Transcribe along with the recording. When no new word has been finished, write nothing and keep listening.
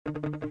Hello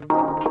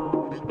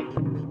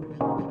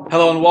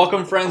and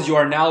welcome, friends. You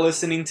are now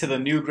listening to the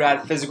New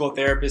Grad Physical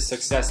Therapist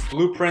Success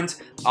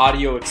Blueprint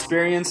audio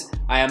experience.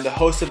 I am the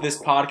host of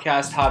this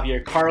podcast,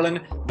 Javier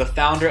Carlin, the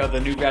founder of the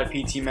New Grad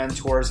PT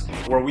Mentors,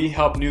 where we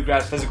help new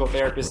grad physical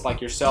therapists like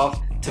yourself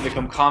to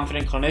become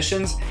confident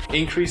clinicians,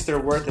 increase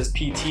their worth as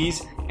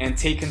PTs, and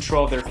take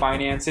control of their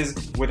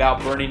finances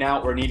without burning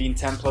out or needing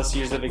 10 plus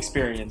years of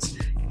experience.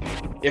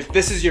 If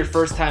this is your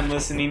first time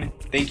listening,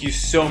 thank you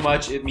so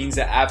much. It means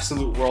the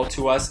absolute world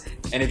to us.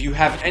 And if you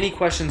have any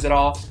questions at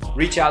all,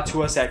 reach out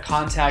to us at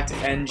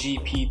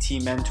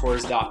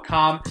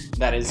contactngptmentors.com.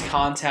 That is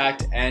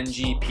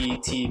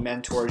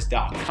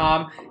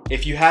contactngptmentors.com.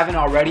 If you haven't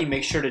already,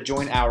 make sure to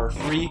join our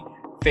free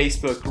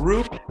Facebook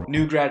group,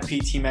 New Grad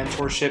PT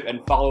Mentorship,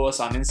 and follow us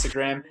on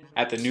Instagram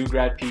at the New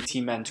Grad PT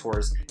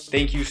Mentors.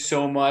 Thank you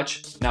so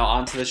much. Now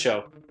on to the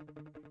show.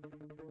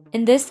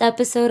 In this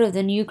episode of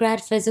the New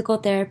Grad Physical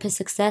Therapist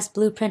Success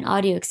Blueprint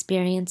audio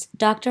experience,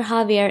 Dr.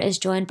 Javier is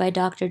joined by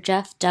Dr.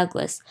 Jeff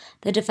Douglas,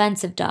 the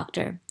defensive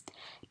doctor.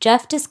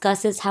 Jeff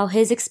discusses how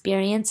his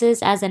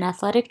experiences as an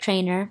athletic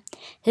trainer,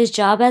 his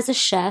job as a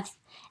chef,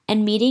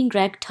 and meeting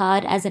Greg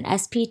Todd as an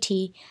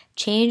SPT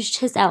changed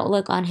his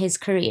outlook on his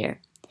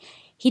career.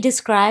 He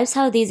describes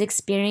how these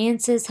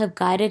experiences have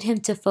guided him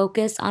to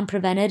focus on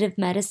preventative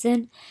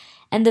medicine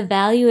and the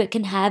value it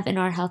can have in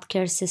our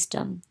healthcare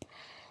system.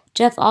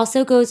 Jeff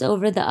also goes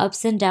over the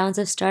ups and downs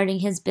of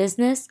starting his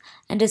business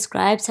and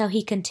describes how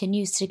he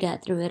continues to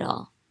get through it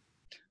all.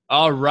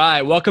 All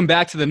right. Welcome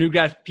back to the New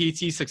Grad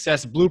PT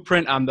Success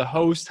Blueprint. I'm the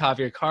host,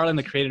 Javier Carlin,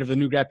 the creator of the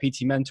New Grad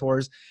PT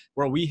Mentors,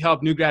 where we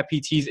help new grad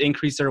PTs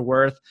increase their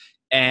worth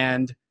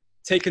and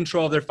take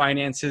control of their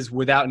finances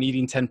without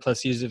needing 10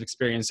 plus years of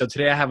experience. So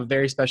today I have a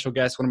very special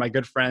guest, one of my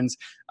good friends,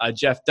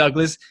 Jeff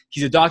Douglas.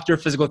 He's a doctor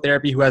of physical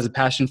therapy who has a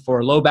passion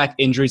for low back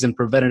injuries and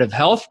preventative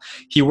health.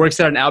 He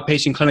works at an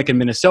outpatient clinic in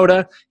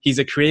Minnesota. He's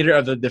a creator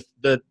of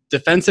the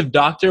Defensive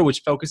Doctor,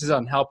 which focuses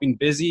on helping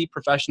busy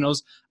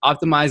professionals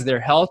optimize their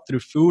health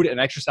through food and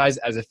exercise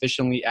as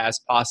efficiently as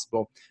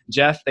possible.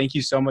 Jeff, thank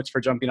you so much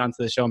for jumping onto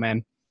the show,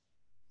 man.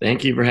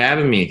 Thank you for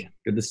having me.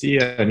 Good to see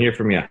you and hear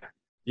from you.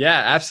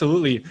 Yeah,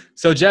 absolutely.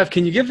 So, Jeff,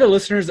 can you give the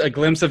listeners a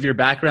glimpse of your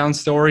background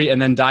story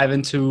and then dive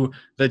into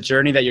the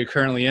journey that you're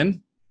currently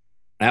in?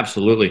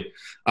 Absolutely.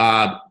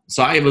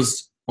 So I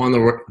was on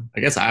the, I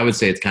guess I would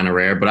say it's kind of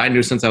rare, but I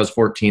knew since I was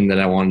 14 that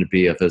I wanted to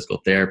be a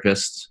physical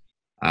therapist.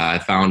 I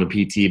found a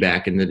PT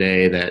back in the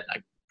day that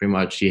pretty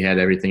much he had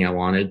everything I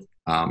wanted.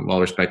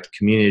 Well-respected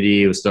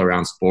community. It was still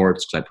around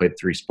sports because I played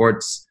 3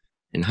 sports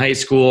in high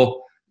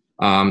school.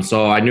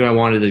 So I knew I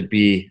wanted to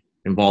be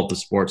involved with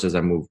sports as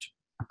I moved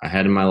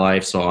ahead in my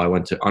life. So I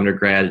went to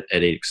undergrad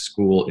at a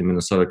school in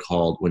Minnesota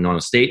called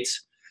Winona State,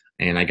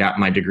 and I got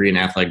my degree in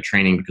athletic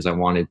training because I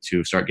wanted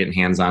to start getting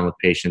hands-on with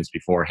patients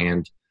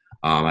beforehand.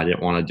 I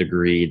didn't want a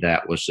degree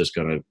that was just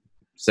going to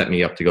set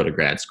me up to go to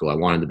grad school. I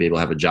wanted to be able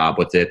to have a job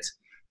with it.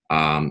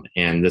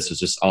 And this was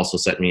just also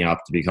set me up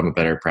to become a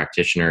better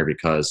practitioner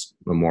because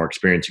the more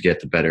experience you get,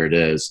 the better it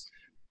is.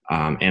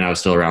 And I was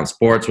still around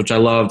sports, which I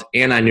loved,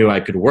 and I knew I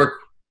could work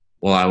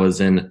while I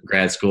was in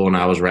grad school, and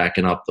I was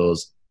racking up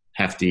those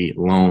hefty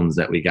loans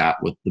that we got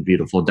with the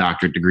beautiful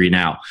doctorate degree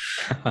now.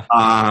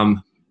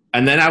 And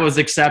then I was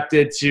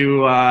accepted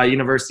to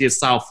University of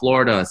South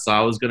Florida. So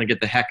I was going to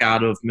get the heck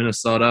out of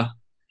Minnesota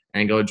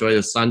and go enjoy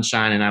the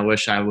sunshine. And I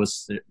wish I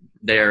was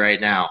there right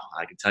now.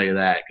 I can tell you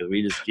that because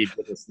we just keep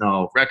getting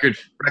snow. Record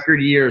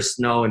year of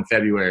snow in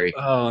February.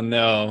 Oh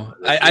no,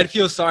 I'd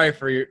feel sorry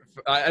for you.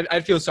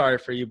 I'd feel sorry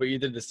for you, but you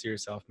did this to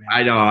yourself, man.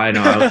 I know. I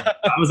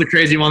was a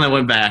crazy one that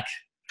went back.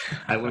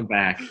 I went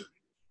back.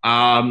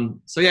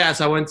 So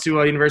I went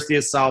to University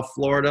of South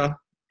Florida,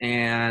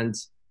 and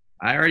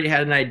I already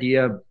had an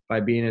idea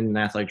by being in an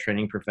athletic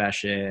training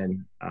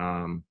profession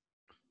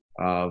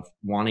of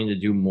wanting to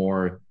do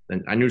more.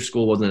 Than I knew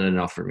school wasn't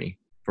enough for me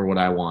for what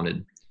I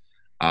wanted.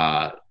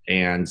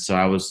 And so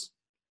I was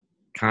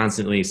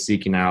constantly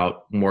seeking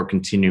out more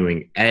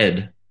continuing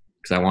ed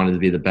because I wanted to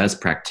be the best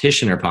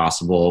practitioner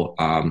possible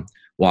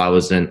while I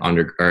was in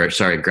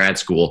grad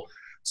school.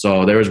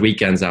 So there was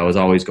weekends I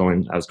was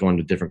going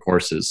to different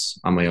courses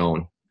on my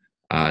own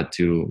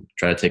to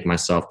try to take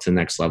myself to the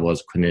next level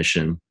as a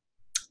clinician.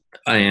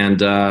 And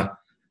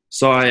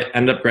so I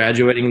ended up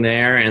graduating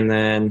there, and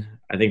then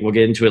I think we'll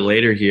get into it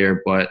later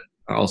here, but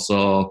I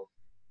also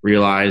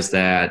realized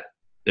that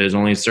there's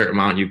only a certain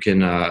amount you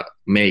can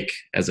make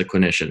as a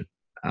clinician.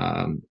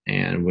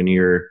 And when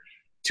you're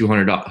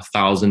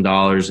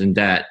 $200,000 in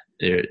debt,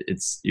 you're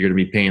going to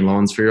be paying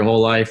loans for your whole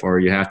life, or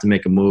you have to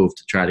make a move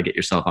to try to get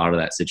yourself out of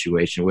that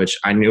situation, which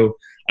I knew.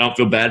 I don't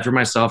feel bad for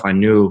myself. I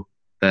knew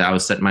that I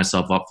was setting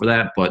myself up for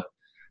that, but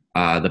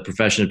the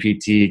profession of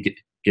PT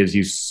gives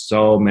you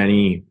so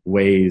many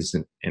ways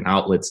and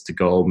outlets to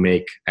go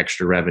make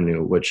extra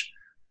revenue, which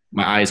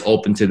my eyes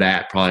opened to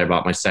that probably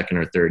about my second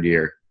or third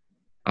year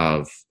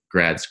of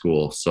grad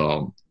school.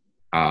 So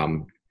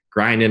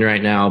grinding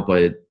right now,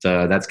 but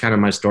that's kind of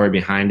my story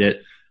behind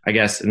it, I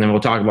guess. And then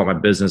we'll talk about my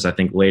business, I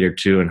think, later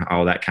too, and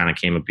how that kind of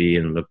came to be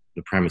and the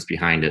premise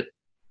behind it.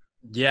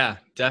 Yeah,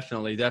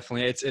 definitely.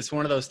 It's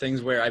one of those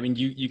things where, I mean,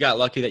 you got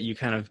lucky that you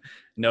kind of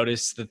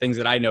noticed the things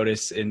that I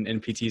noticed in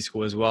PT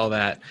school as well,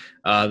 that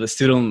the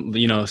student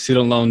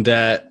loan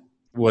debt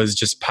was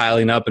just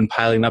piling up and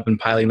piling up and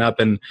piling up.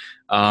 And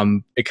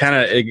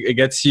it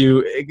gets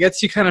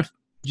you kind of,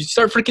 you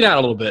start freaking out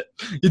a little bit.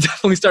 You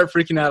definitely start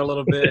freaking out a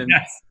little bit, and,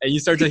 Yes. and you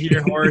start to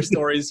hear horror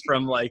stories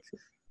from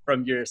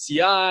your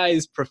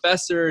CIs,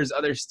 professors,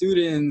 other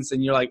students,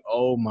 and you're like,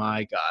 oh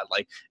my God.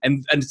 Like,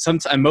 and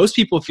sometimes most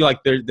people feel like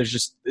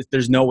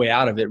there's no way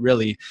out of it,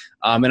 really.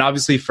 And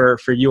obviously for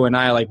you and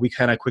I, like, we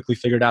kind of quickly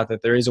figured out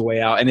that there is a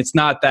way out, and it's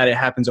not that it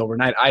happens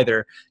overnight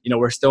either.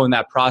 We're still in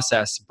that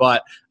process,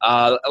 but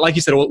like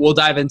you said, we'll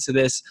dive into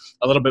this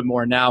a little bit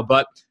more now,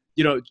 but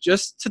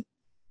just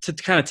to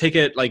kind of take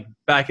it like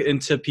back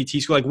into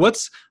PT school, like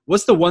what's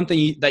the one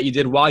thing that you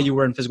did while you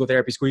were in physical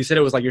therapy school? You said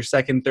it was like your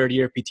second, third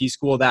year PT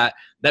school that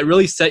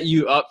really set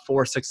you up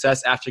for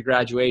success after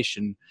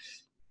graduation.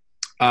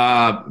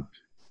 One,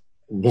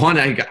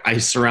 I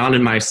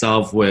surrounded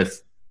myself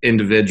with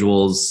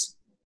individuals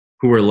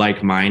who were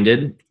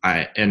like-minded.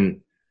 And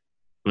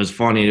it was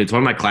funny. It's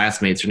one of my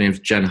classmates. Her name's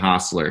Jen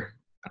Hostler.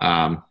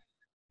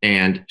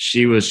 And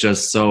she was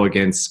just so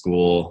against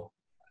school,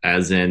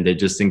 as in they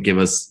just didn't give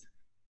us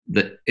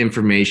the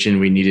information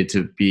we needed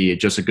to be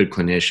just a good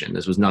clinician.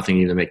 This was nothing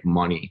even to make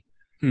money.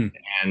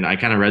 And I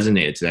kind of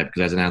resonated to that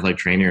because as an athletic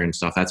trainer and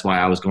stuff, that's why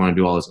I was going to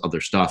do all this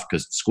other stuff,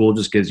 because school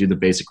just gives you the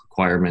basic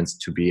requirements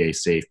to be a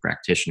safe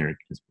practitioner,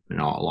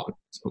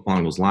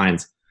 along those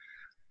lines.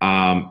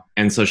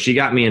 And so she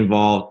got me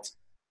involved,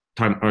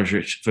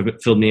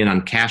 filled me in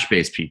on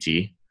cash-based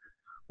PT,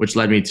 which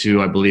led me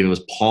to, I believe it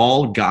was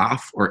Paul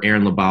Goff or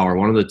Aaron LeBauer,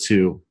 one of the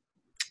two.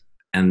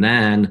 And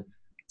then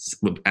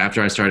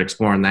after I started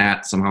exploring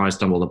that, somehow I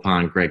stumbled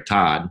upon Greg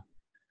Todd.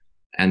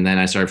 And then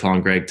I started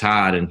following Greg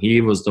Todd, and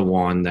he was the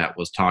one that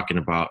was talking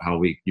about how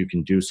you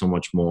can do so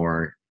much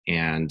more,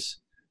 and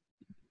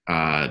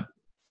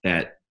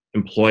that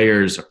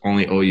employers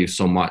only owe you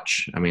so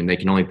much. I mean, they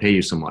can only pay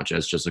you so much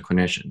as just a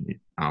clinician,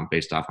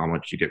 based off how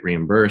much you get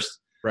reimbursed.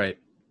 Right.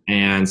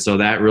 And so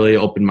that really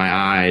opened my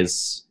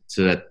eyes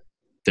to that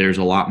there's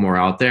a lot more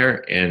out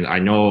there. And I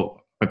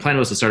know my plan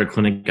was to start a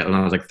clinic when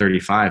I was like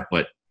 35,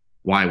 but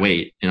why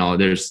wait?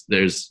 There's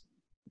the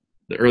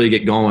earlier you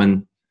get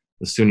going,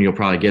 the sooner you'll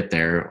probably get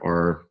there.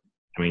 Or,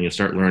 I mean, you'll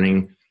start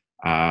learning.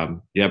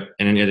 And at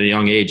a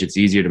young age, it's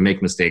easier to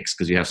make mistakes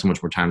because you have so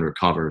much more time to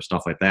recover,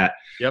 stuff like that.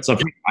 Yep. So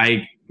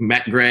I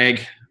met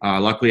Greg.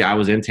 Luckily, I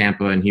was in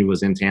Tampa and he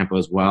was in Tampa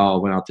as well. I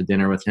went out to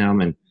dinner with him,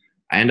 and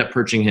I ended up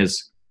purchasing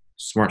his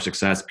Smart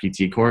Success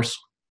PT course.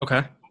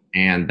 Okay.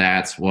 And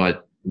that's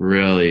what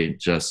really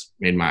just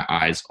made my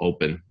eyes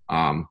open,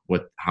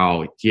 with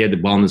how he had the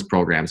wellness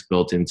programs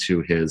built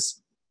into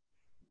his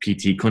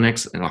PT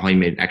clinics and how he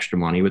made extra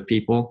money with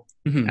people.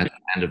 Mm-hmm. At the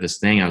end of his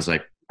thing, I was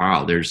like,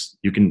 wow,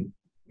 you can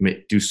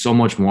do so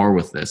much more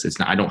with this.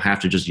 I don't have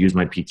to just use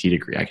my PT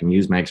degree. I can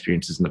use my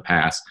experiences in the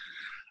past.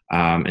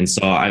 And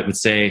so I would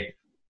say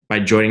by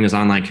joining this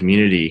online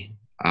community,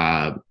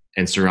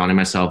 and surrounding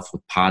myself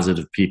with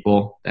positive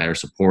people that are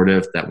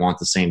supportive, that want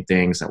the same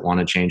things, that want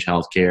to change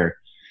healthcare,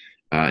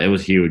 it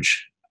was a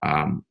huge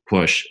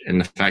push.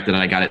 And the fact that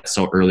I got it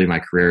so early in my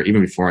career,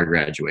 even before I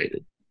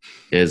graduated,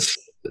 is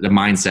the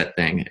mindset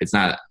thing. It's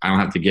not, I don't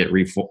have to get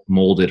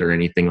remolded or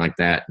anything like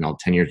that.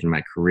 10 years in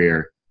my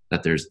career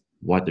that there's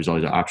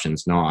always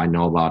options. No, I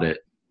know about it,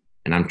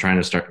 and I'm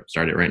trying to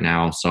start it right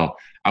now. So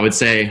I would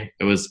say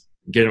it was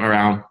getting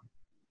around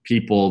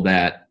people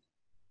that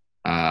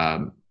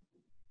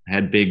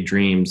had big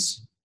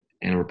dreams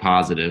and were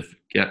positive.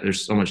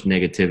 There's so much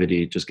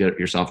negativity. Just get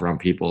yourself around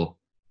people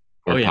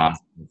who are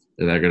positive,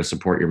 that are going to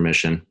support your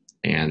mission,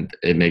 and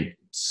it made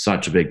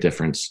such a big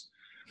difference.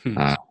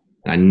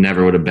 I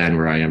never would have been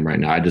where I am right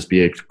now. I'd just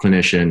be a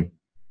clinician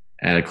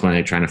at a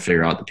clinic trying to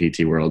figure out the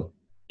PT world.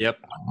 Yep.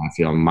 I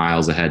feel I'm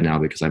miles ahead now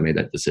because I made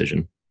that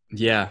decision.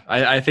 Yeah,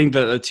 I think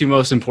the two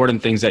most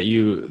important things that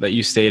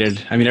you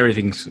stated. I mean,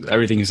 everything's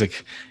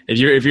like,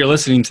 if you're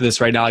listening to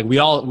this right now, like we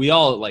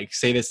all like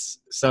say this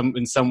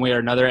in some way or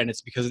another, and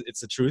it's because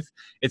it's the truth.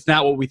 It's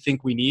not what we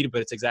think we need,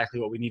 but it's exactly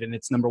what we need. And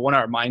it's number one,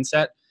 our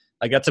mindset.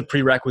 Like that's a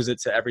prerequisite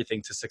to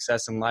everything, to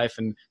success in life.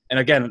 And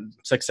again,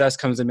 success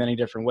comes in many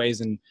different ways,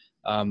 and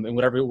in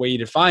whatever way you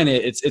define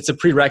it, it's a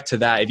prereq to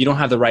that. If you don't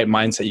have the right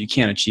mindset, you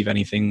can't achieve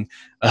anything.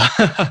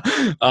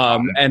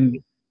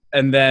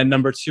 And then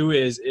number two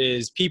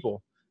is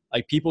people.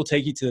 Like people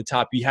take you to the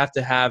top. You have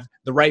to have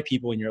the right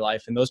people in your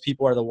life, and those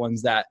people are the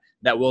ones that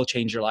will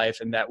change your life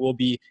and that will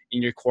be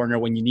in your corner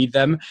when you need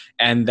them,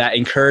 and that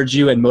encourage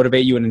you and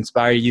motivate you and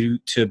inspire you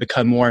to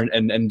become more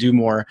and do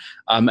more,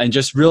 and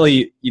just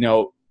really,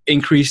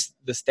 increase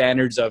the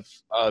standards of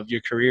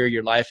your career,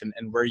 your life,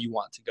 and where you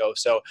want to go.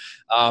 So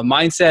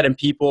mindset and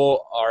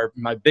people are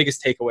my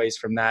biggest takeaways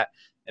from that.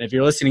 And if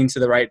you're listening to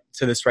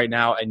this right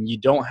now and you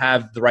don't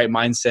have the right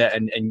mindset,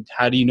 and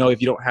how do you know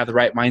if you don't have the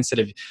right mindset?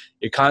 If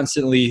you're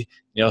constantly,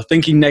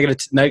 thinking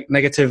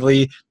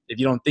negatively, if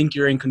you don't think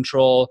you're in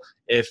control,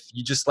 if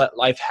you just let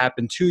life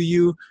happen to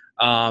you,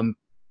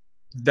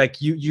 like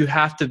you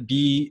have to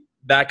be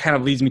that kind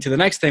of leads me to the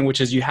next thing,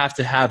 which is you have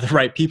to have the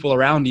right people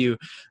around you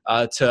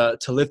to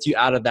lift you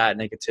out of that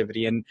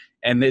negativity.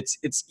 And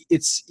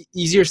it's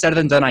easier said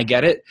than done. I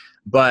get it,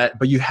 but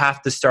you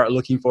have to start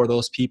looking for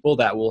those people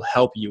that will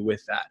help you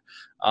with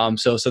that.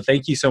 So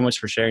thank you so much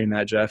for sharing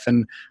that, Jeff.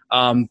 And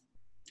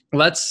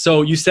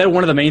so you said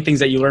one of the main things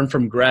that you learned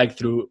from Greg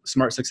through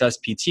Smart Success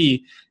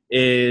PT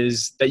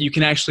is that you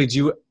can actually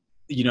do,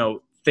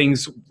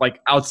 things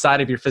like outside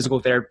of your physical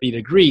therapy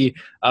degree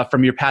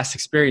from your past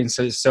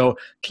experiences. So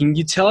can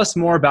you tell us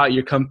more about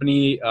your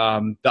company,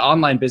 the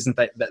online business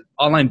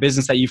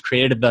that you've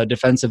created, the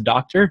Defensive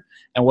Doctor,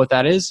 and what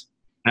that is?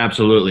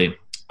 Absolutely.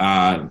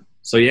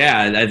 So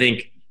yeah, I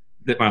think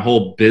that my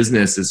whole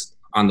business is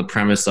on the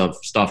premise of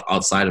stuff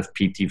outside of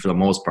PT for the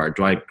most part.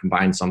 Do I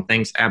combine some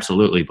things?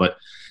 Absolutely. But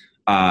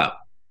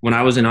when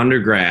I was in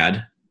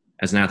undergrad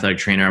as an athletic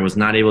trainer, I was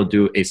not able to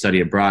do a study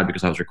abroad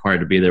because I was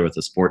required to be there with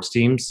the sports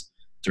teams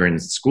during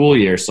the school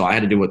year. So I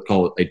had to do what's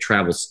called a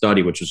travel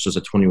study, which was just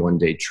a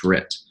 21-day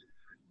trip.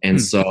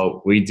 And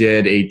so we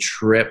did a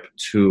trip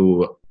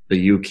to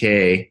the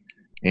UK,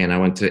 and I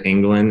went to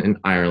England and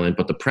Ireland.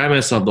 But the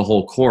premise of the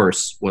whole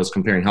course was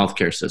comparing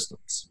healthcare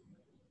systems.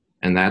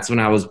 And that's when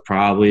I was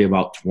probably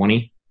about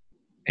 20.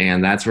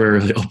 And that's where it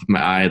really opened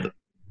my eye,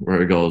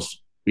 where it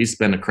goes, we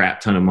spend a crap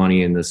ton of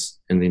money in the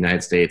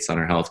United States on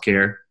our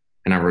healthcare,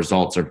 and our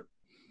results are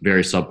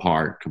very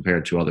subpar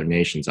compared to other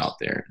nations out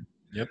there.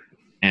 Yep.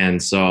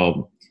 And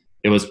so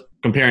it was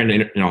comparing,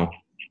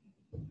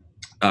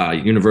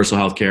 universal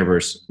healthcare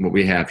versus what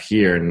we have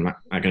here. And I'm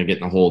not going to get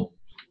in a whole,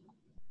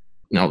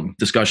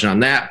 discussion on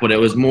that, but it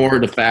was more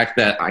the fact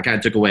that I kind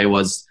of took away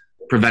was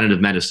preventative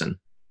medicine.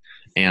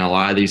 And a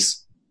lot of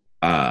these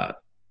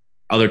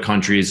other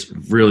countries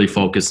really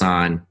focus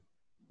on,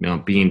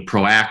 being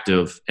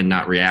proactive and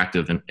not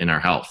reactive in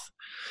our health.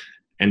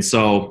 And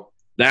so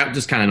that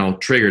just kind of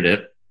triggered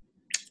it.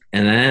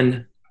 And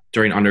then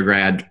during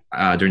undergrad,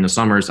 during the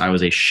summers, I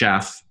was a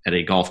chef at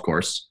a golf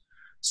course.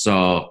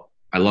 So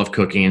I love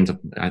cooking.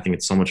 I think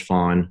it's so much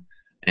fun.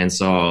 And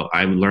so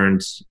I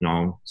learned,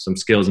 some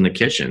skills in the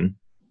kitchen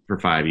for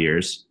 5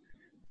 years.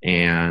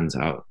 And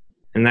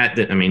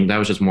that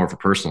was just more for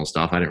personal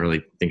stuff. I didn't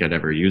really think I'd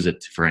ever use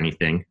it for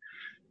anything.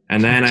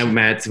 And then I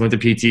went to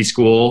PT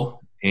school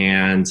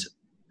and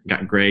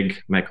met Greg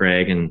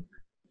and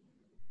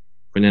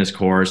went in his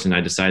course. And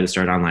I decided to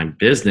start an online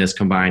business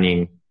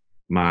combining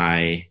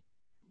my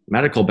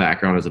medical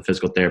background as a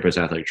physical therapist,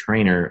 athletic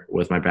trainer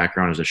with my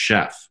background as a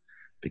chef,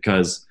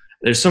 because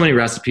there's so many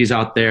recipes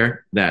out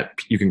there that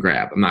you can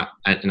grab.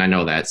 And I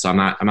know that. So I'm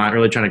not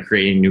really trying to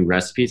create any new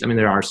recipes. I mean,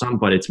 there are some,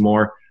 but it's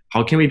more,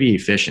 how can we be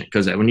efficient?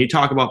 Because when you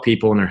talk about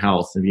people and their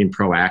health and being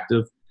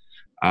proactive,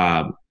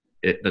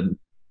 the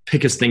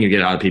biggest thing you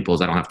get out of people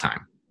is I don't have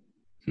time.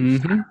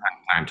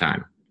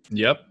 Time.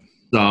 Yep.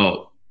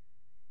 So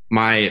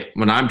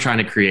what I'm trying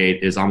to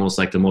create is almost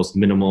like the most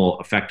minimal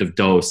effective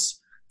dose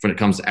when it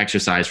comes to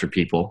exercise for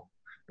people,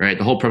 right?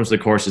 The whole premise of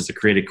the course is to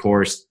create a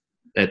course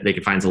that they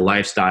can find a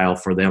lifestyle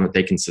for them that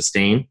they can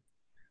sustain.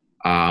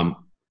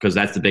 Because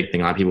that's the big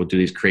thing. A lot of people do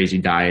these crazy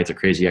diets or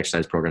crazy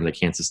exercise programs they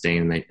can't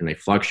sustain and they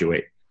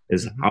fluctuate.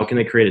 Is how can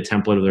they create a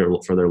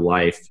template for their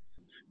life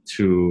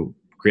to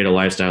create a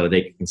lifestyle that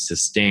they can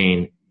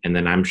sustain? And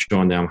then I'm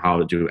showing them how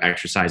to do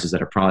exercises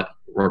that are probably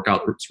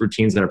workout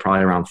routines that are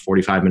probably around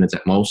 45 minutes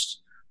at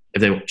most.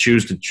 If they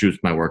choose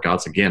my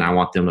workouts, again, I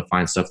want them to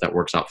find stuff that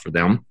works out for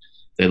them.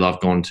 They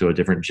love going to a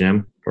different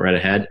gym, go right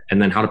ahead.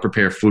 And then how to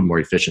prepare food more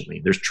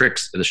efficiently. There's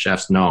tricks that the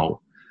chefs know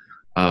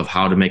of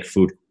how to make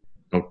food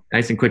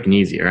nice and quick and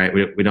easy, right?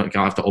 We don't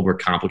have to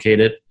overcomplicate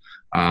it.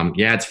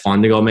 It's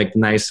fun to go make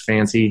nice,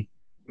 fancy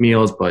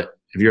meals, but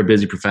if you're a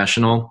busy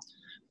professional,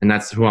 and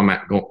that's who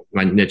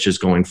my niche is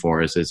going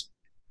for is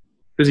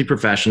busy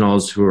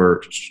professionals who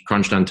are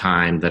crunched on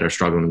time that are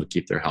struggling to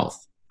keep their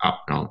health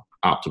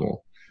optimal.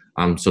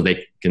 So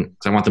they can,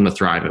 cause I want them to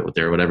thrive at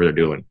whatever they're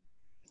doing.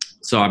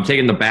 So I'm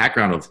taking the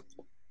background of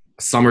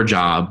a summer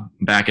job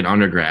back in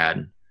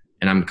undergrad,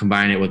 and I'm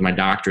combining it with my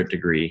doctorate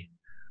degree.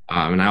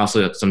 And I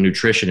also have some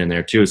nutrition in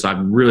there too. So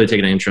I've really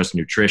taken an interest in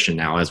nutrition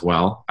now as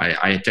well.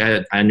 I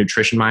had a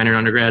nutrition minor in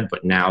undergrad,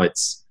 but now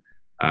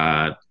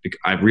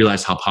I've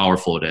realized how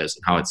powerful it is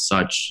and how it's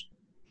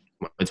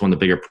one of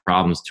the bigger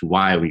problems to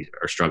why we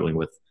are struggling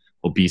with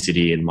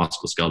obesity and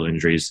musculoskeletal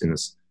injuries in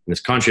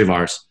this country of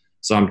ours.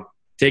 So I'm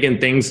taking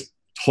things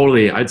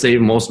totally, I'd say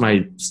most of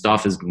my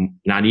stuff is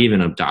not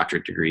even a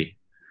doctorate degree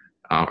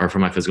or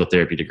from my physical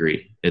therapy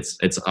degree. It's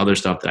other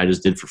stuff that I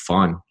just did for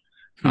fun.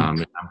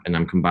 And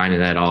I'm combining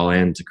that all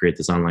in to create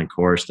this online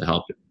course to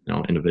help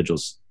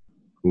individuals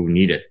who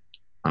need it.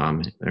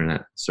 They're in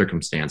that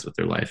circumstance with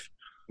their life.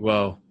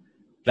 Whoa.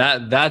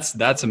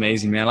 That's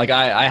amazing, man. Like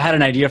I had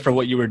an idea for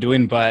what you were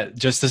doing, but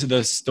just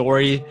the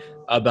story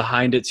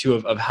behind it too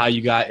of how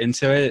you got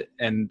into it.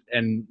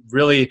 And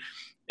really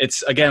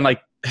it's again,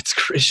 like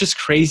it's just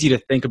crazy to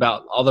think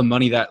about all the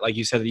money that, like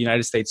you said, the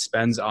United States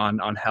spends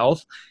on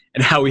health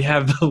and how we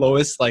have the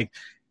lowest, like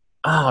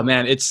Oh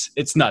man,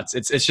 it's nuts.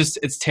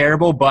 It's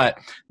terrible. But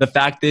the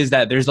fact is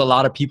that there's a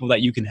lot of people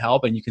that you can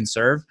help and you can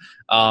serve.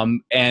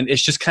 And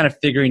it's just kind of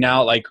figuring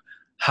out like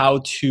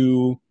how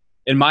to,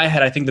 in my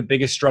head, I think the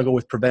biggest struggle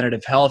with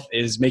preventative health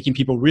is making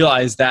people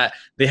realize that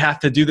they have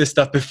to do this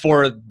stuff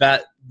before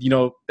that,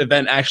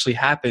 event actually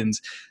happens.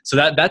 So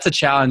that's a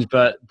challenge.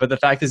 But the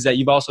fact is that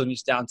you've also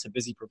niched down to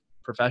busy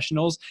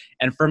professionals.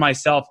 And for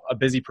myself, a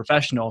busy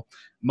professional,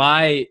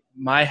 my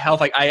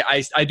health, like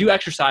I do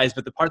exercise,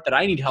 but the part that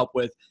I need help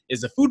with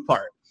is the food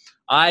part.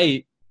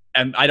 I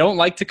don't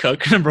like to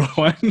cook, number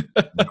one.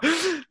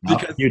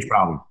 Because huge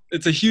problem.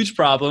 It's a huge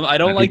problem. I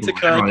don't like to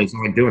cook. It's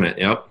not like doing it.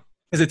 Yep.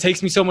 Because it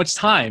takes me so much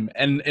time.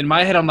 And in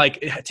my head, I'm like,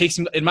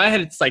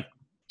 it's like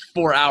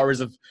 4 hours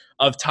of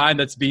time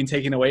that's being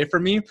taken away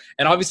from me.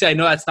 And obviously I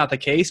know that's not the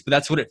case, but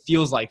that's what it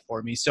feels like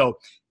for me. So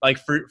like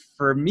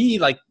for me,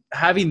 like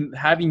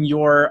having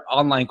your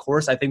online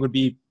course, I think would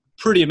be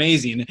pretty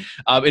amazing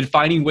in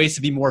finding ways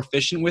to be more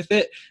efficient with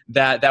it.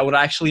 That would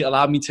actually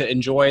allow me to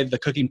enjoy the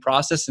cooking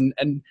process and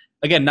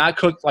again, not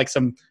cook like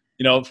some,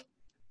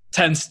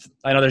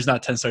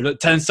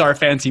 10-star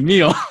fancy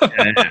meal.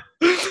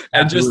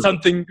 And just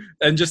something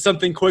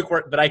quick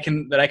that I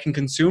can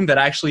consume that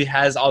actually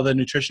has all the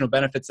nutritional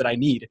benefits that I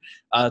need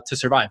to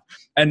survive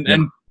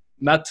and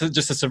not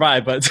just to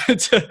survive, but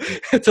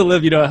to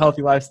live, a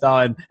healthy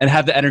lifestyle and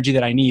have the energy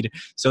that I need.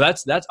 So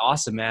that's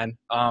awesome, man.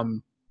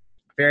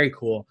 Very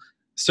cool.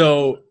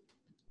 So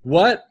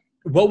what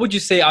would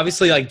you say,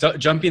 obviously like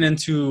jumping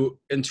into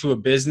a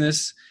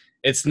business,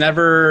 it's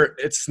never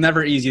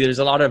easy. There's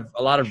a lot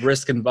of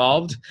risk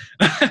involved.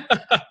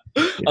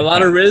 A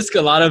lot of risk,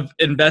 a lot of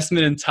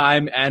investment in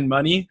time and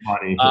money.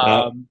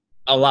 A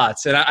lot.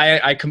 And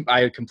I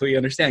completely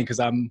understand because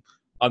I'm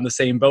on the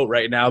same boat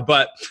right now.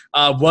 But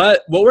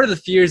what were the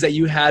fears that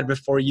you had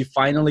before you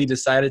finally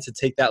decided to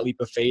take that leap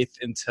of faith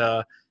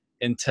into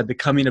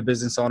becoming a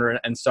business owner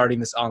and starting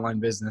this online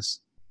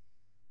business?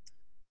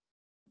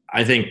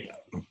 I think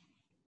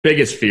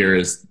biggest fear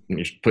is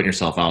you're putting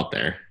yourself out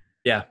there.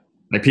 Yeah.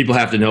 Like people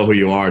have to know who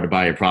you are to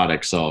buy your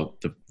product. So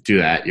to do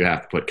that, you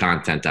have to put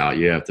content out.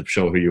 You have to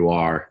show who you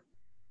are,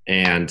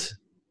 and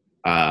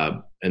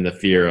the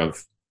fear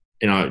of,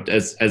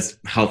 as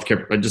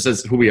healthcare, just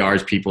as who we are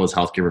as people, as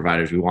healthcare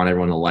providers, we want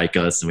everyone to like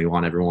us, and we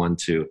want everyone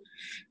to,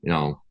 we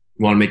want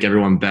to make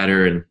everyone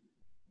better. And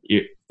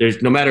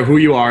there's no matter who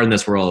you are in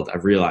this world,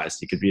 I've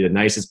realized you could be the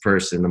nicest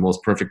person, the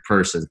most perfect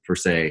person per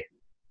se.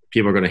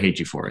 People are going to hate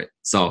you for it.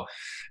 So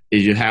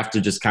you have to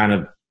just kind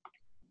of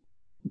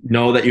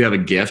know that you have a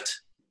gift,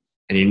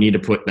 and you need to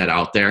put that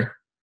out there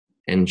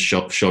and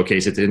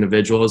showcase it to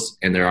individuals.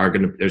 And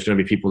there's going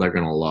to be people that are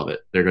going to love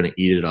it. They're going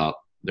to eat it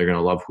up. They're going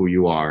to love who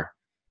you are.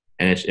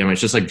 And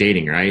it's just like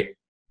dating, right?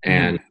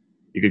 And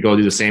you could go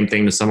do the same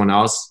thing to someone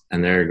else,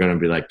 and they're going to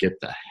be like, get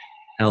the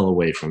hell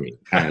away from me.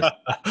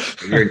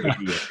 You're an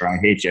idiot, or I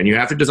hate you. And you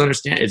have to just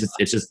understand.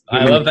 It's just.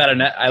 I love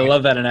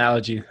that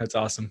analogy. That's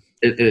awesome.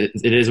 It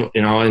is,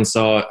 and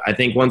so I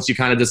think once you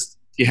kind of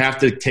you have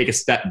to take a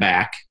step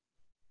back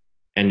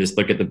and just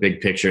look at the big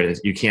picture.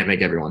 You can't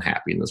make everyone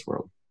happy in this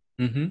world.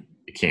 Mm-hmm.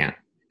 You can't.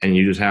 And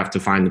you just have to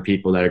find the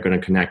people that are going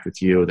to connect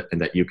with you and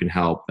that you can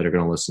help, that are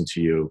going to listen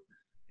to you,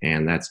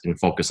 and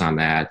focus on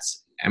that.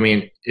 I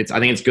mean, I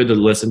think it's good to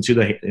listen to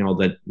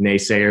the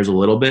naysayers a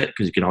little bit,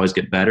 because you can always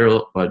get better,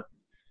 but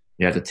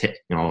you have to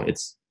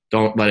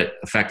don't let it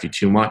affect you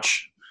too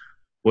much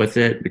with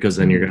it, because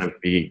then you're going to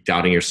be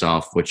doubting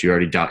yourself, which you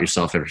already doubt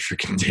yourself every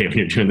freaking day when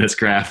you're doing this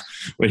crap.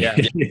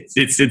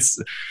 It's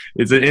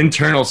an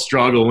internal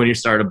struggle when you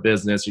start a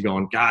business. You're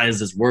going, guys, is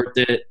this worth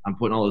it? I'm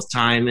putting all this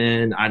time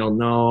in. I don't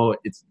know.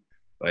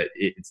 But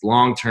it's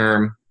long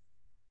term.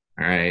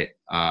 All right.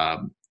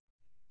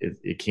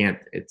 We can't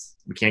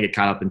get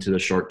caught up into the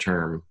short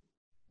term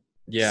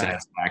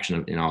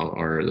satisfaction,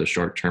 or the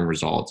short term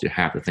results. You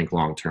have to think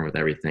long term with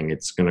everything.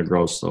 It's going to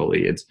grow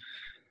slowly. It's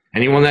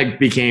anyone that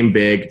became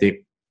big.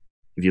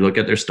 If you look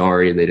at their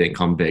story, they didn't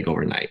come big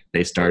overnight.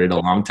 They started a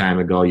long time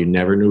ago. You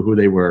never knew who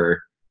they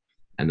were.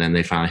 And then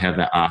they finally have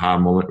that aha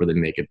moment where they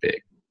make it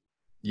big.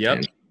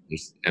 Yep.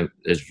 And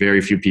there's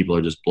very few people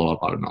that just blow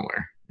up out of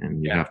nowhere.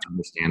 And you have to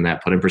understand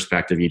that, put in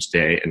perspective each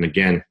day. And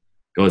again,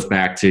 goes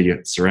back to you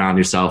surround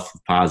yourself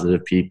with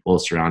positive people,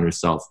 surround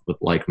yourself with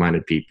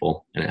like-minded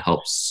people. And it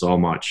helps so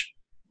much,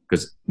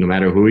 because no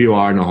matter who you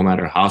are, no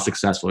matter how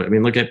successful,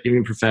 look at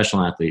even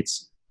professional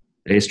athletes.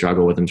 They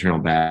struggle with internal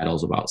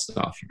battles about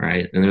stuff,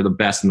 right? And they're the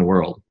best in the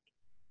world.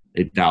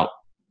 They doubt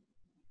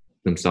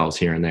themselves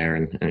here and there,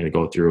 and they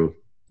go through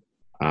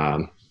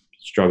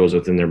struggles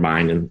within their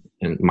mind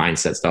and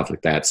mindset, stuff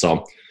like that.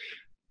 So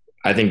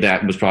I think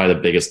that was probably the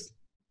biggest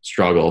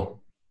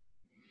struggle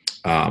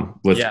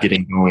with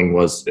getting going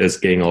is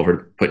getting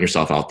over putting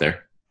yourself out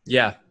there.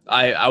 Yeah,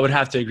 I would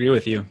have to agree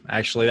with you.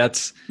 Actually,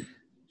 and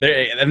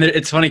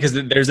it's funny because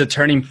there's a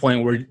turning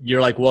point where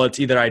you're like, well,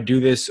 it's either I do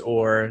this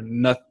or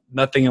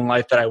nothing in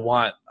life that I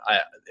want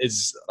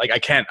is like I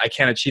can't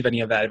achieve any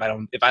of that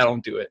if I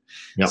don't do it.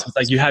 Yep. So it's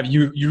like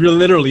you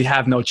literally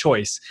have no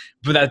choice.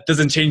 But that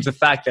doesn't change the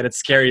fact that it's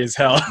scary as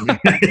hell.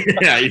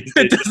 Yeah,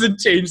 it doesn't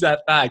change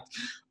that fact.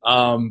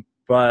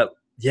 But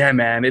yeah,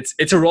 man,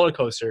 it's a roller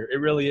coaster. It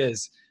really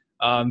is.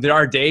 There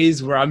are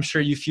days where I'm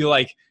sure you feel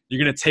like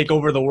you're going to take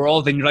over the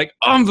world and you're like,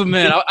 I'm the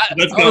man.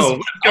 Let's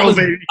go,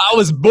 baby. I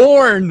was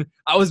born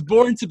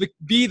to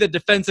be the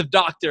defensive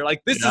doctor.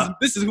 Like this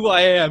is who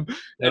I am. Yep.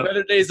 And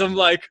other days I'm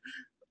like,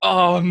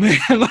 oh man,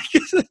 like,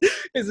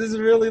 is this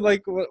really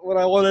like what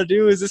I want to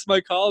do? Is this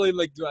my calling?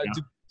 Like,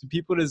 do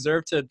people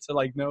deserve to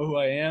like know who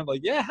I am?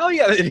 Like, yeah, hell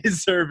yeah, they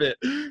deserve it.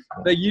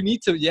 Like you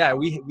need to,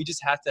 we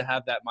just have to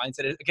have that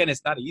mindset. Again,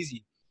 it's not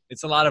easy.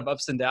 It's a lot of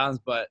ups and downs,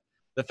 but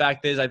the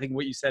fact is, I think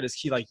what you said is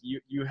key. Like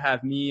you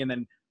have me, and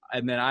then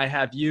I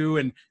have you,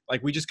 and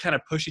like we just kind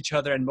of push each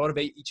other and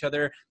motivate each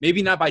other.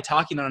 Maybe not by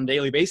talking on a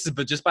daily basis,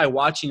 but just by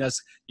watching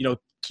us,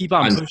 keep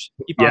on pushing,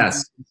 keep on being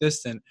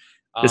consistent.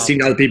 Just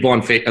seeing other people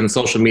on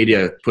social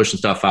media pushing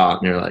stuff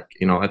out, and you're like,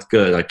 that's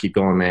good. Like keep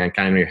going, man.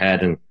 Kind of in your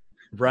head, and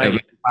right. When you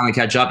finally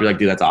catch up, you're like,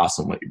 dude, that's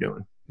awesome what you're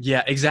doing.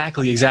 Yeah,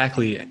 exactly.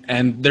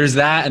 And there's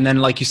that, and then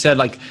like you said,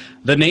 like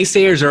the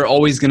naysayers are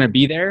always going to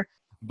be there,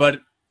 but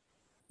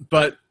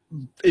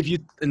if you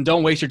and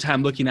don't waste your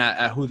time looking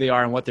at who they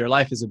are and what their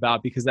life is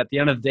about, because at the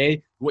end of the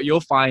day, what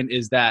you'll find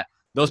is that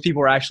those people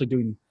are actually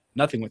doing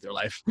nothing with their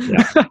life.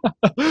 Yeah.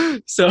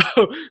 So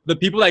the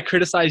people that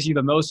criticize you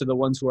the most are the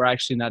ones who are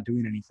actually not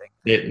doing anything.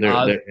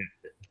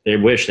 They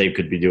wish they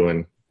could be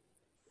doing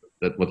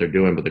what they're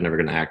doing, but they're never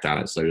going to act on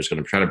it. So they're just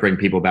going to try to bring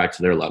people back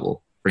to their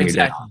level.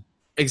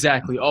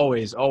 Exactly.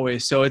 Always.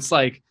 So it's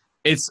like,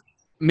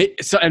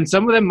 and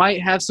some of them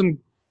might have some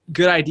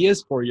good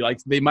ideas for you. Like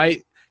they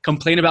might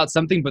complain about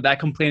something, but that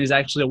complaint is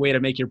actually a way to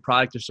make your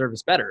product or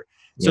service better.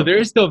 So there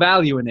is still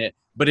value in it,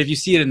 but if you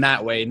see it in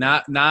that way,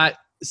 not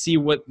see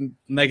what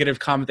negative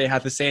comment they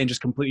have to say and just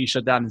completely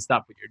shut down and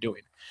stop what you're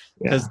doing.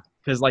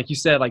 Because like you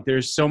said, like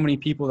there's so many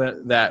people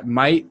that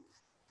might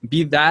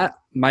be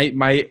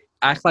might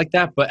act like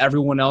that, but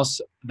everyone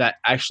else that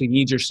actually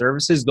needs your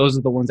services, those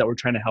are the ones that we're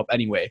trying to help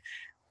anyway.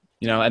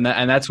 And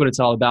that's what it's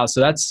all about. So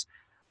that's,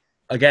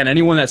 again,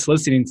 anyone that's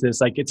listening to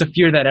this, like it's a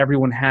fear that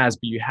everyone has,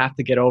 but you have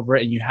to get over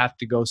it and you have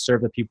to go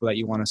serve the people that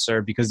you want to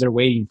serve because they're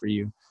waiting for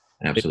you.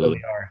 Absolutely. They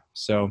really are.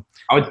 So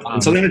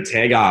something to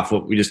tag off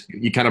what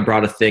you kind of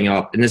brought a thing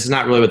up, and this is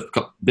not really with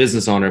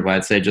business owner, but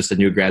I'd say just the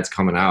new grads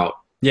coming out.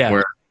 Yeah.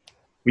 Where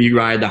you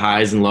ride the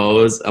highs and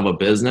lows of a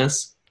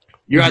business.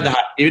 You ride the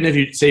high, even if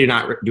you say you're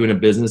not doing a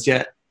business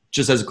yet,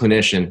 just as a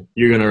clinician,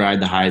 you're going to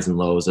ride the highs and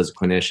lows as a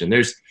clinician.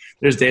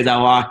 There's days I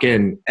walk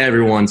in,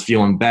 everyone's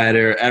feeling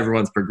better,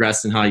 everyone's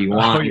progressing how you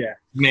want. Oh, yeah.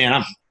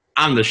 Man,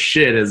 I'm the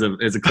shit as a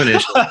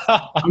clinician.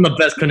 I'm the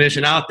best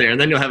clinician out there. And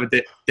then you'll have a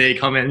day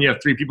come in and you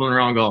have 3 people in a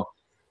row and go,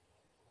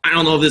 I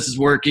don't know if this is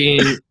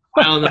working.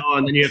 I don't know.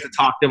 And then you have to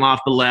talk them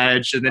off the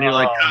ledge. And then you're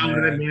like, what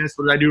did I miss?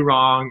 What did I do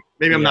wrong?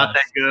 Maybe I'm not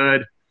that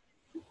good.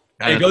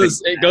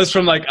 It goes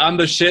from like I'm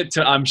the shit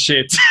to I'm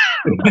shit.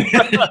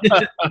 Yeah,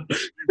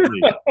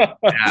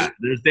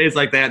 there's days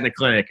like that in the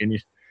clinic, and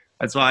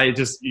that's why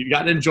you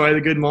got to enjoy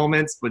the good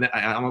moments, but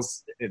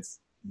it's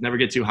never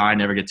get too high,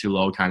 never get too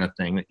low kind of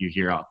thing that you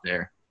hear out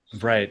there.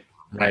 Right.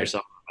 Pat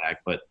yourself back,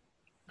 but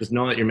just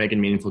know that you're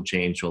making meaningful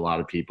change to a lot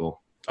of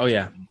people. Oh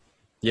yeah.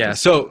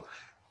 So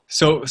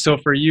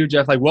for you,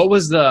 Jeff, like what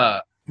was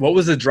the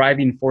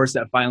driving force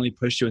that finally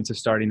pushed you into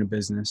starting a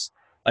business?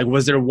 Like,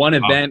 was there one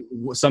event,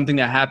 something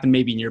that happened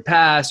maybe in your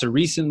past or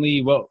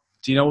recently? What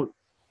do you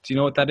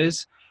know what that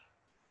is?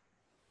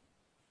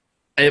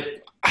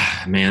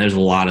 Man, there's a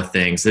lot of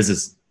things. This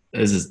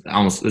is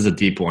a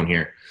deep one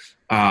here.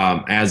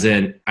 As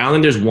in, I don't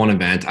think there's one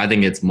event. I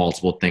think it's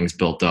multiple things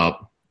built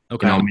up.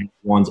 Okay.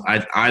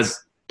 I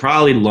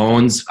probably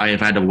loans. I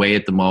have had to weigh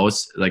it the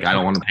most. Like, I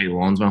don't want to pay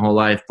loans my whole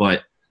life,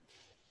 but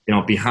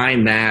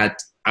behind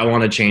that, I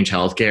want to change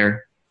healthcare.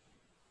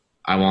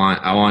 I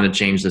want to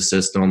change the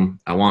system.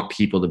 I want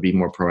people to be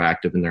more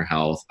proactive in their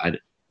health.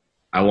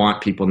 I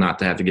want people not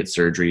to have to get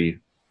surgery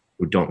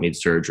who don't need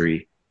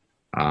surgery.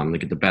 They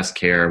get the best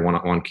care,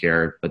 one-on-one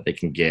care that they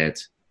can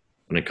get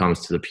when it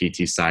comes to the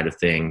PT side of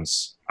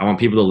things. I want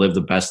people to live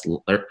the best.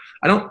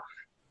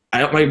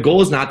 My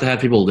goal is not to have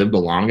people live the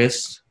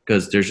longest,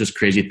 because there's just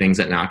crazy things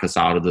that knock us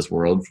out of this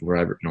world for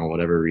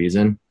whatever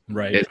reason.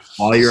 Right.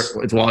 While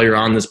you're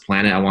on this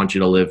planet, I want you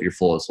to live your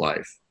fullest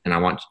life. And I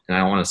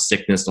don't want a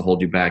sickness to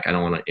hold you back. I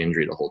don't want an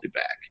injury to hold you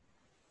back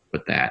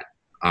with that.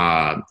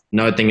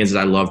 Another thing is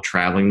I love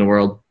traveling the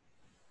world.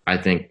 I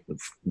think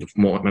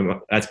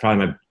that's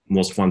probably my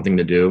most fun thing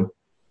to do.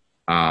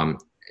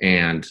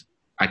 And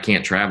I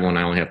can't travel when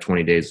I only have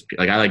 20 days.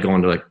 Like, I like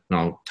going to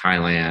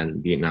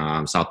Thailand,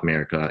 Vietnam, South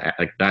America.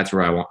 Like, that's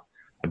where I want.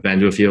 I've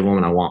been to a few of them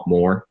and I want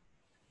more.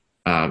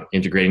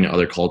 Integrating to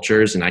other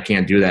cultures. And I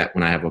can't do that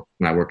when I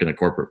work in the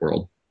corporate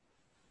world.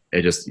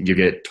 You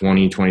get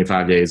 20,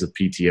 25 days of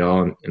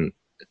PTO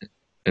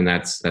and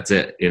that's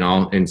it,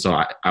 And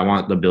so I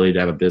want the ability to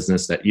have a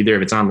business that either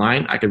if it's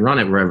online, I can run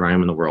it wherever I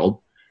am in the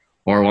world,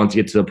 or once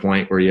you get to the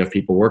point where you have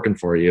people working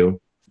for you,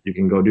 you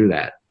can go do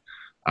that.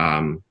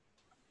 I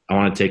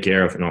want to take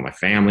care of my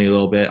family a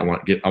little bit. I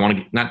want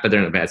to not that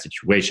they're in a bad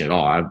situation at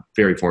all. I'm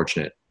very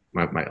fortunate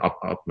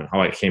how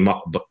I came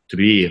up to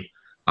be,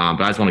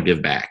 but I just want to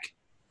give back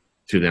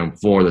to them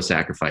for the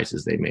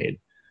sacrifices they made,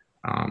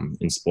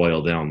 and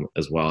spoil them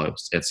as well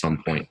at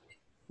some point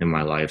in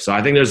my life. So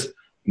I think there's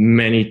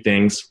many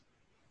things,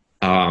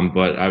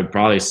 but I would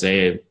probably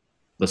say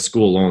the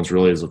school loans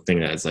really is the thing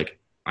that is like,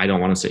 I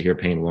don't want to sit here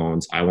paying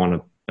loans. I want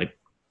to, like,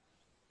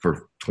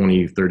 for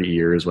 20, 30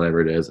 years,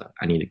 whatever it is,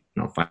 I need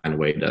to, find a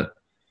way to get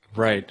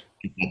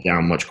that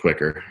down much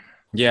quicker.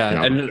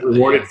 Yeah. And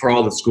rewarded for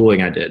all the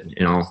schooling I did,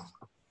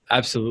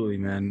 Absolutely,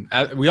 man.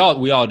 We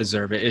all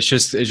deserve it. It's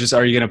just,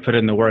 are you going to put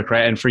in the work,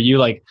 right? And for you,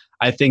 like,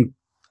 I think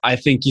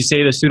you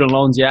say the student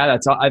loans. Yeah,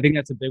 I think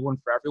that's a big one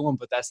for everyone,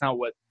 but that's not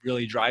what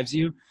really drives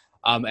you.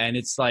 And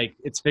it's like,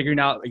 it's figuring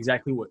out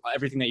exactly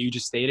everything that you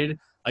just stated.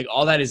 Like,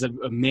 all that is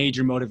a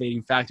major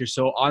motivating factor.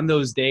 So on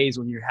those days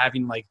when you're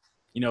having, like,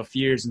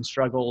 fears and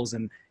struggles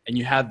and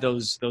you have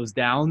those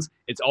downs,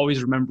 it's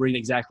always remembering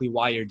exactly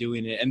why you're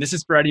doing it. And this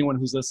is for anyone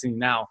who's listening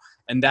now.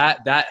 And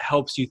that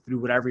helps you through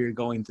whatever you're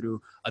going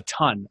through a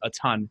ton.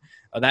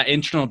 That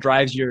internal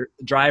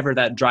driver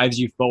that drives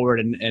you forward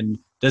and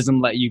doesn't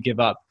let you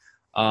give up.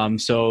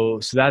 So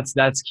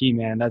that's key,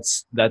 man.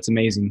 That's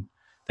amazing.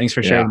 Thanks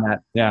for sharing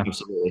that. Yeah,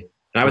 absolutely.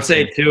 And I would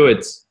say too,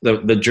 it's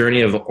the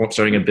journey of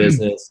starting a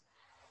business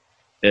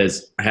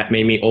is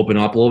made me open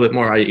up a little bit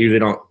more. I usually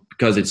don't,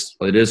 because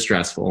it is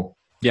stressful.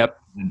 Yep.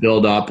 You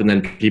build up, and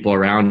then people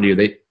around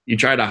you, you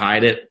try to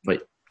hide it,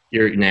 but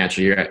you're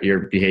naturally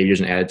your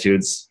behaviors and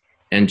attitudes,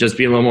 and just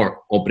being a little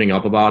more opening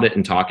up about it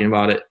and talking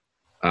about it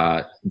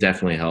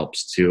definitely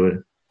helps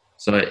too.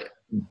 So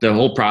the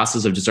whole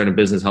process of just starting a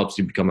business helps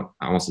you become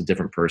almost a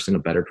different person, a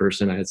better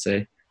person, I'd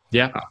say.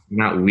 Yeah.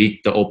 Not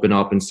weak to open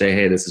up and say,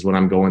 hey, this is what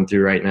I'm going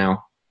through right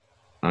now,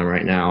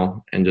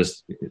 and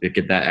just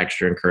get that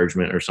extra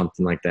encouragement or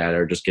something like that,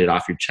 or just get it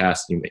off your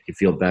chest and make you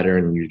feel better,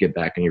 and you get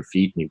back on your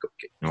feet and you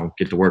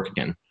get to work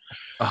again.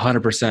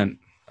 100%.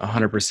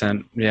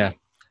 Yeah.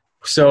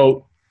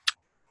 So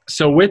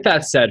with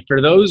that said, for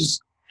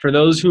those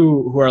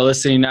who are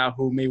listening now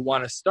who may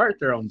want to start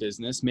their own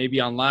business,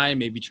 maybe online,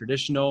 maybe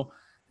traditional,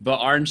 but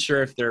aren't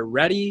sure if they're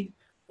ready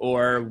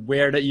or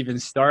where to even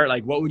start,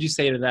 like, what would you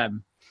say to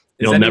them?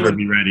 You'll never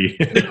be ready.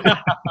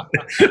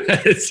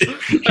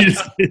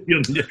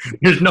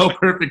 There's no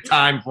perfect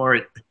time for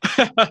it.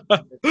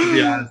 To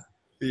be honest.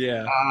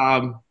 Yeah.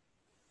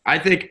 I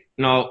think,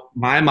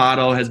 my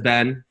motto has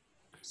been,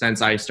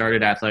 since I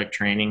started athletic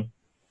training,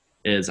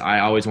 is I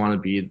always want to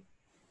be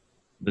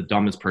the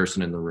dumbest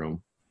person in the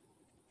room.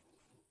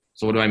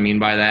 So what do I mean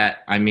by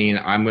that? I mean,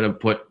 I'm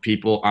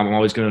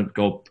always going to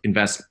go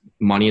invest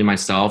money in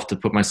myself to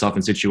put myself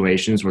in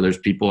situations where there's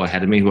people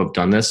ahead of me who have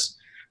done this,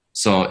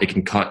 so it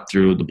can cut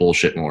through the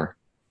bullshit more.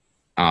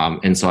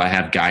 And so I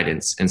have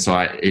guidance. And so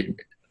it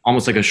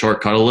almost like a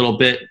shortcut a little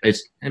bit.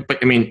 But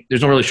I mean,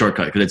 there's no really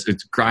shortcut, because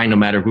it's grind no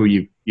matter who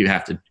you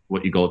have to,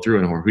 what you go through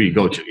and who you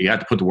go to. You have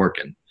to put the work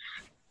in.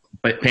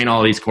 But paying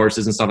all these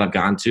courses and stuff I've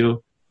gone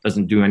to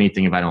doesn't do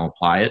anything if I don't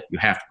apply it. You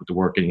have to put the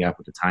work in. You have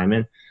to put the time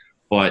in.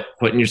 But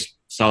putting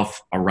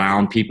yourself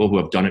around people who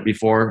have done it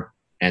before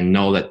and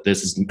know that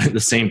this is the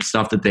same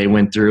stuff that they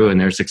went through and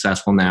they're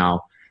successful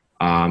now,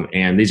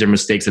 and these are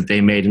mistakes that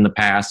they made in the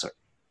past,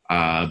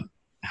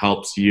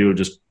 helps you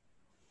just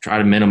try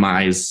to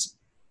minimize,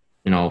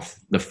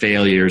 the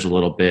failures a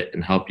little bit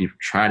and help you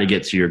try to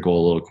get to your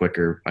goal a little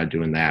quicker by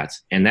doing that.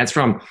 And that's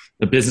from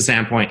the business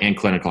standpoint and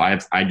clinical. When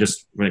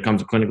it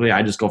comes to clinically,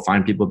 I just go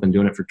find people who've been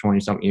doing it for 20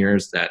 something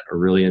years that are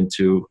really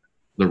into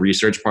the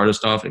research part of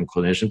stuff and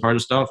clinician part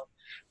of stuff,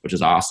 which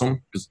is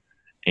awesome.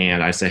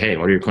 And I say, hey,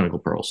 what are your clinical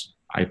pearls?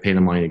 I pay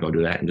the money to go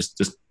do that, and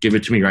just give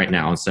it to me right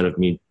now instead of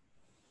me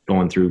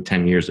going through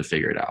 10 years to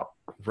figure it out.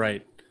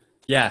 Right.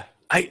 Yeah.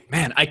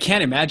 I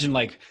can't imagine,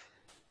 like,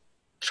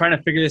 trying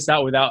to figure this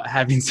out without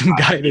having some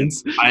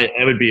guidance.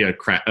 It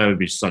would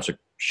be such a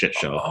shit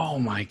show. Oh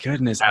my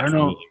goodness. Absolutely.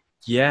 I don't know.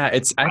 Yeah.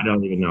 I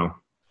don't even know.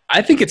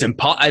 I think it's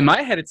impossible. In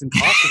my head, it's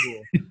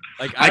impossible.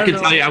 Like, I can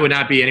tell you, I would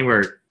not be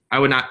anywhere. I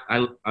would not.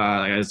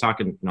 I was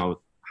talking, with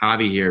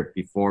Javi here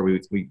before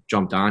we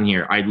jumped on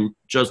here. I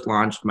just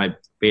launched my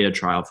beta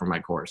trial for my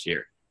course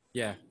here.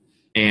 Yeah.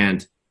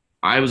 And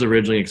I was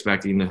originally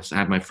expecting to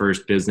have my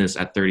first business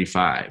at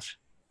 35,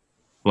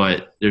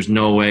 but there's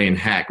no way in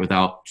heck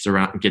without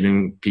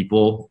getting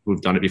people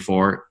who've done it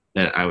before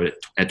that I would,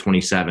 at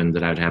 27,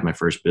 that I would have my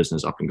first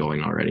business up and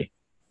going already.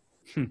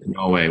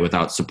 No way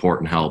without support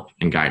and help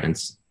and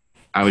guidance.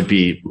 I would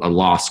be a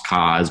lost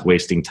cause,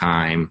 wasting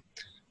time,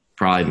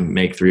 probably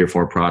make 3 or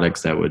 4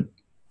 products that would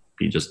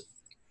be just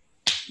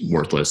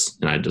worthless.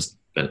 And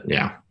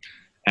yeah,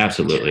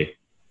 absolutely.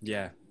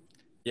 Yeah.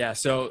 Yeah.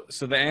 So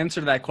the answer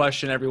to that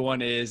question,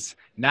 everyone, is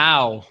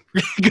now.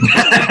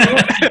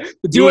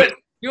 Do it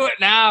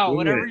now.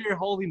 Whatever you're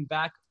holding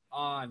back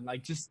on,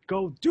 like, just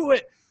go do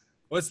it.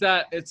 What's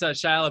that? It's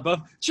Shia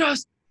LaBeouf.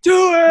 Just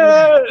do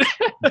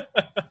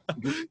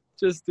it.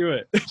 Just do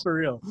it for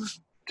real.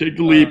 Take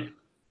the leap.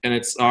 And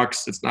it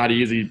sucks. It's not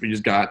easy, but you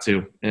just got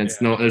to. And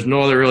there's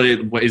no other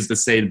really ways to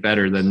say it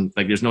better than,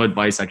 like, there's no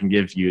advice I can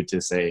give you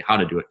to say how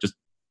to do it.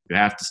 You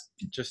have to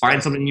just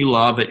find something you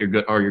love that you're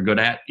good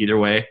at either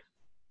way,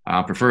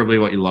 preferably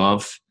what you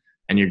love,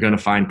 and you're going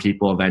to find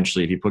people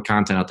eventually, if you put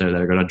content out there,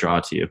 that are going to draw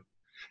to you.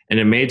 And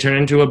it may turn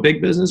into a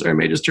big business, or it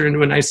may just turn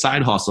into a nice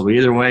side hustle. But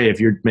either way, if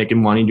you're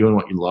making money doing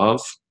what you love,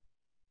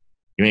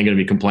 you ain't going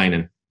to be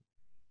complaining.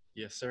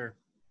 Yes, sir.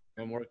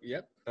 No more.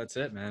 Yep. That's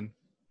it, man.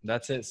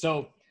 That's it.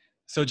 So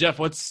Jeff,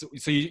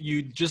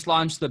 you just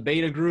launched the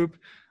beta group.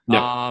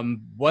 Yep.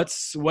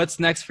 What's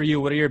next for you?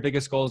 What are your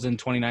biggest goals in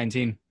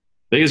 2019?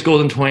 Biggest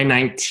goals in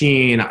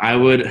 2019, I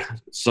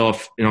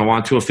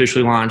want to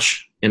officially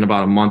launch in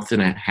about a month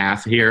and a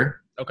half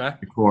here. Okay.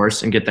 Of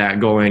course, and get that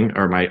going,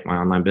 or my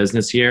online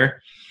business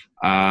here.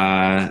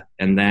 And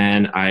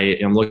then I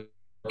am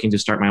looking to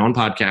start my own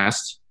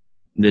podcast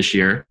this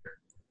year.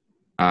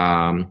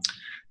 And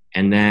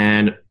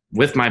then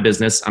with my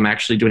business, I'm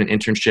actually doing an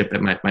internship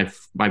at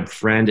my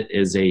friend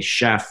is a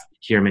chef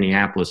here in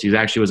Minneapolis. He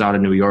actually was out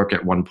in New York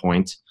at one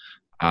point,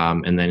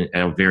 and then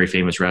at a very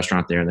famous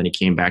restaurant there. And then he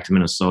came back to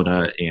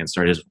Minnesota and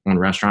started his own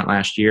restaurant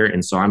last year.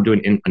 And so I'm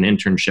doing an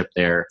internship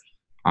there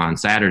on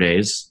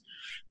Saturdays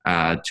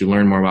to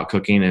learn more about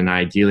cooking. And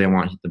ideally, I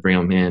want to bring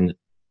him in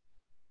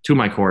to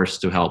my course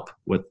to help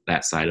with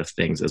that side of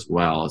things as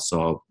well.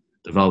 So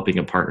developing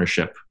a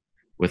partnership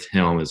with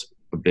him is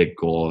a big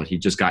goal. He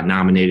just got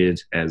nominated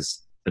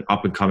as an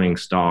up-and-coming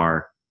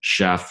star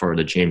chef for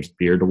the James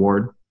Beard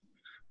Award,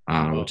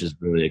 which is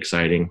really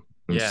exciting.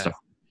 And stuff.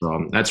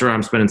 So that's where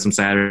I'm spending some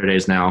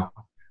Saturdays now,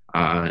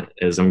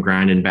 as I'm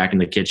grinding back in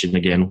the kitchen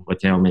again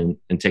with him and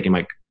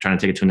trying to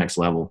take it to the next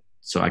level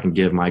so I can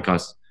give my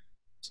clients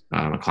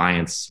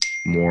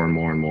more and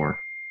more and more.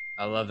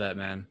 I love that,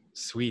 man.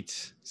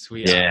 Sweet.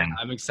 Yeah.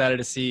 I'm excited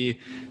to see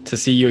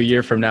you a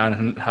year from now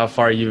and how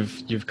far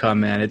you've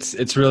come, man. It's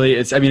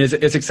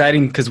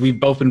exciting because we've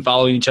both been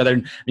following each other.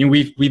 I mean,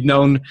 we've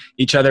known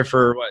each other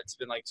for it's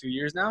been like 2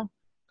 years now, a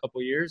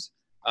couple of years,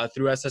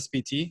 through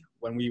SSPT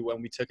when we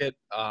took it.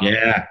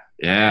 Yeah.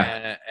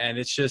 And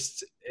it's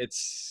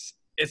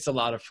a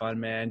lot of fun,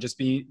 man. Just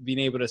being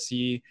able to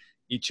see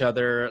each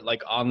other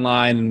like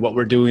online and what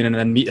we're doing, and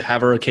then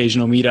have our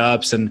occasional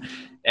meetups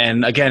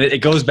and again,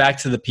 it goes back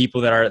to the people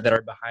that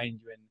are behind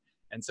you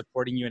and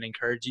supporting you and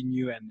encouraging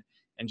you and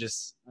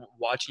just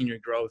watching your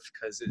growth,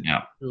 because it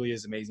really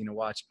is amazing to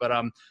watch. But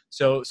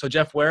so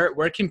Jeff,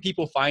 where can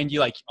people find you,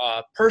 like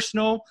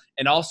personal,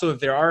 and also if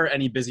there are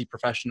any busy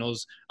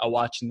professionals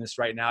watching this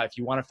right now, if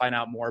you want to find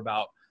out more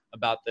about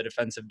the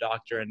Defensive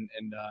Doctor and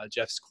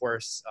Jeff's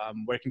course,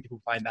 where can people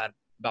find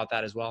about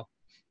that as well?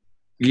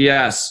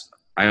 Yes,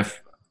 I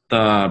have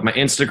my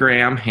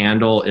Instagram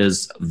handle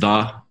is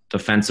The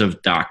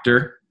Defensive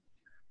Doctor.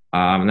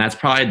 And that's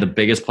probably the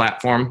biggest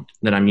platform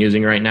that I'm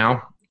using right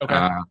now.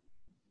 Okay.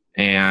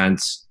 And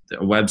the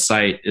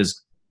website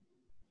is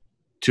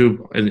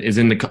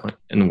in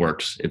the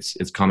works.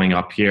 It's coming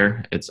up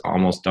here. It's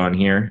almost done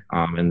here.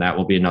 And that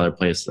will be another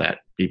place that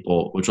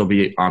which will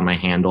be on my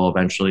handle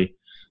eventually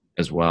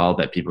as well,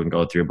 that people can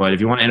go through. But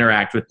if you want to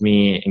interact with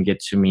me and get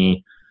to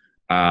me,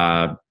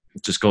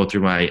 just go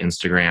through my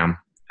Instagram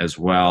as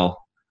well,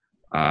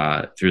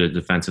 through the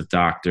Defensive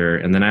Doctor.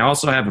 And then I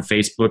also have a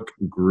Facebook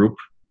group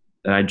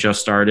that I just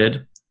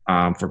started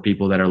for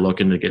people that are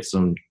looking to get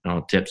some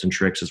tips and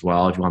tricks as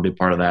well. If you want to be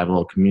part of that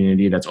little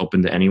community that's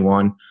open to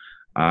anyone,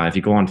 if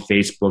you go on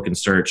Facebook and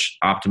search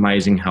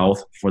Optimizing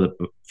Health for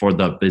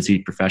the Busy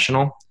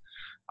Professional,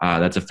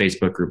 that's a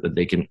Facebook group that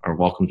they are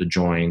welcome to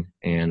join,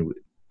 and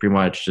pretty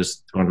much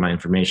just throwing my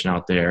information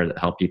out there that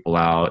help people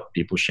out,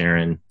 people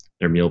sharing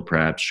their meal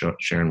preps,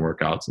 sharing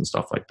workouts and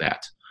stuff like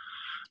that.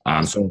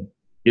 So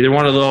either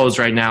one of those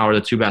right now are the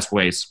two best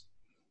ways.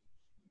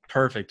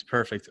 Perfect.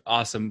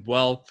 Awesome.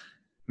 Well,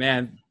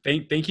 man,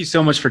 thank you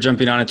so much for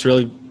jumping on. It's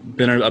really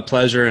been a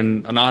pleasure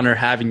and an honor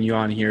having you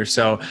on here.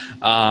 So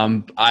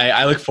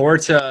I look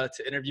forward to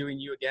interviewing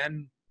you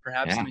again,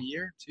 perhaps in a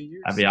year, 2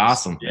 years. That'd be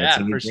awesome. Yeah,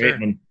 for sure.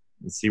 And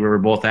see where we're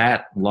both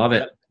at. Love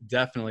it.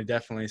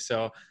 Definitely.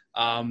 So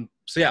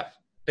yeah,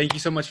 thank you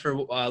so much for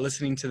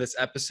listening to this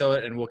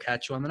episode, and we'll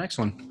catch you on the next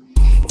one.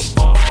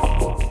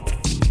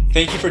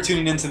 Thank you for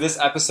tuning into this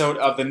episode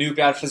of the New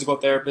Grad Physical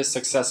Therapist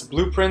Success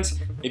Blueprint.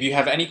 If you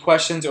have any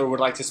questions or would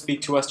like to speak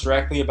to us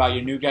directly about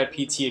your New Grad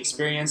PT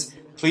experience,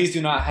 please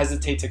do not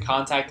hesitate to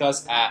contact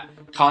us at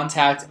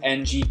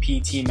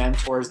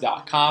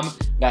contactngptmentors.com.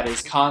 That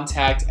is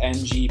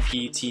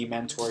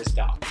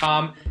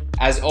contactngptmentors.com.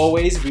 As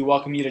always, we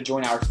welcome you to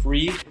join our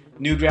free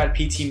New Grad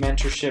PT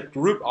mentorship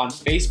group on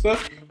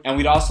Facebook, and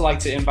we'd also like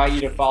to invite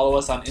you to follow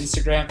us on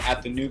Instagram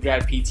at the New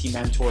Grad PT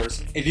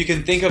Mentors. If you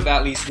can think of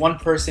at least one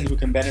person who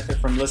can benefit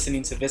from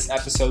listening to this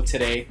episode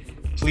today,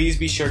 please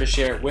be sure to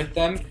share it with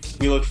them.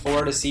 We look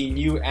forward to seeing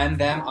you and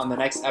them on the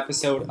next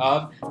episode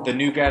of the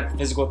New Grad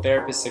Physical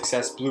Therapist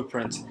Success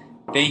Blueprint.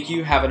 Thank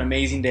you. Have an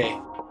amazing day.